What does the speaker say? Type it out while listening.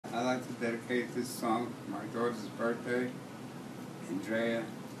like to dedicate this song for my daughter's birthday, Andrea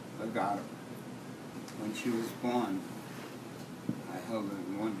Legato. When she was born, I held her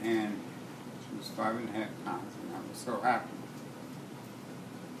in one hand. She was 5.5 pounds, and I was so happy.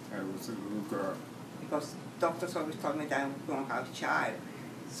 I was a little girl. Because doctors always told me that I was going to have a child.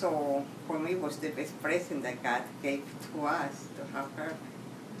 So for me, it was the best present that God gave to us to have her.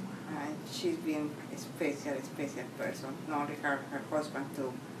 And she's been a special person. Not only her husband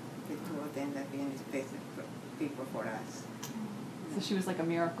too. The two of them have been special people for us. So she was like a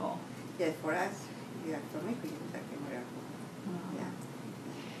miracle. Yes, for us. Yeah, for me, she was like a miracle. Wow. Yeah.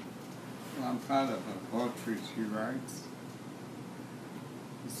 Well, I'm proud of her poetry she writes.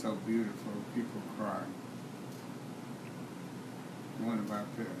 It's so beautiful, people cry. One about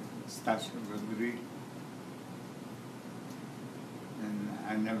the Statue of Liberty. And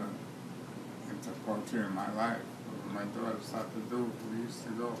I never went to poetry in my life. But when my daughter started to do it, we used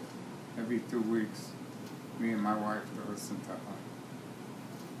to go every 2 weeks, me and my wife, to listen to her.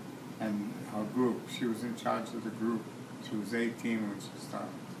 And her group, she was in charge of the group. She was 18 when she started.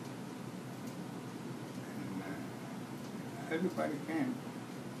 And everybody came.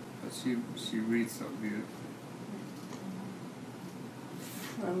 But she reads so beautifully.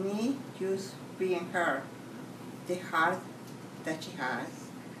 For me, just being her, the heart that she has,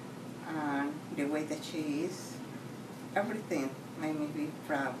 and the way that she is, everything made me be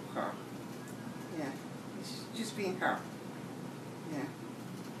proud of her. Yeah, it's just being her. Yeah.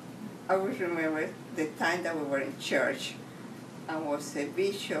 I always remember the time that we were in church, and was a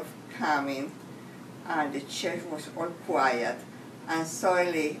bishop coming, and the church was all quiet, and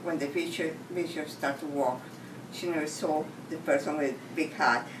suddenly when the bishop started to walk, she never saw the person with a big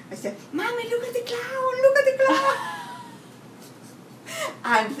hat. I said, "Mommy, look at the cloud, look at the cloud."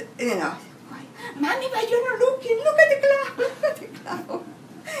 And, you know, "Mommy, but you're not looking, look at the cloud, look at the cloud."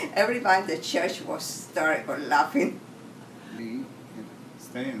 Everybody in the church was started laughing.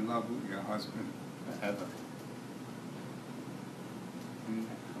 Stay in love with your husband forever. And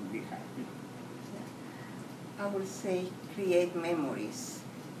I'll be happy. I would say create memories,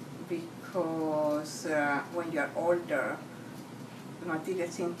 because when you're older, material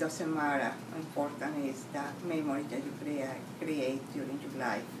things doesn't matter. Important is the memory that you create during your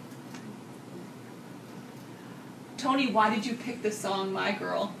life. Tony, why did you pick the song My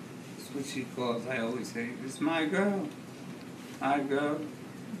Girl? That's what she calls, I always say, it's my girl. My girl.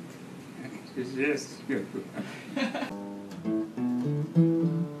 She's just good.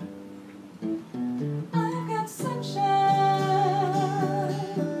 I've got sunshine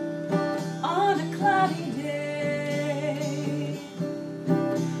on a cloudy day.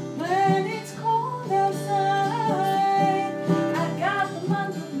 When it's cold outside, I've got the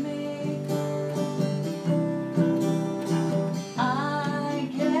month of May. I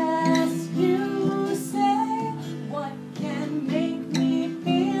guess you say, what can make me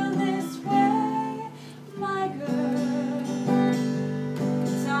feel this way? My girl,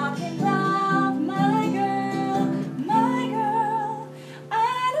 talking about my girl, I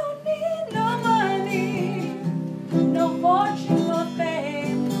don't need no money, no fortune or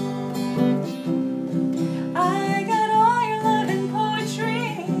fame. I got all your love and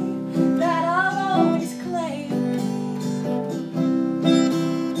poetry that I'll always claim.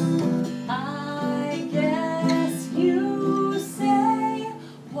 I guess you say,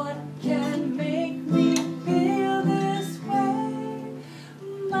 what can make me feel this way?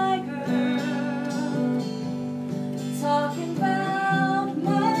 My girl, talking about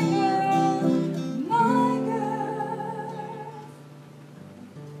my girl, my girl.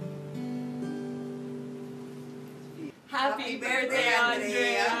 Happy birthday,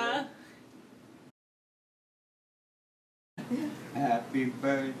 Andrea. Happy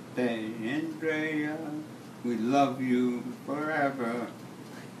birthday, Andrea. We love you forever.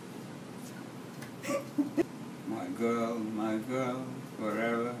 My girl,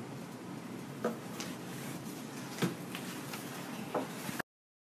 forever.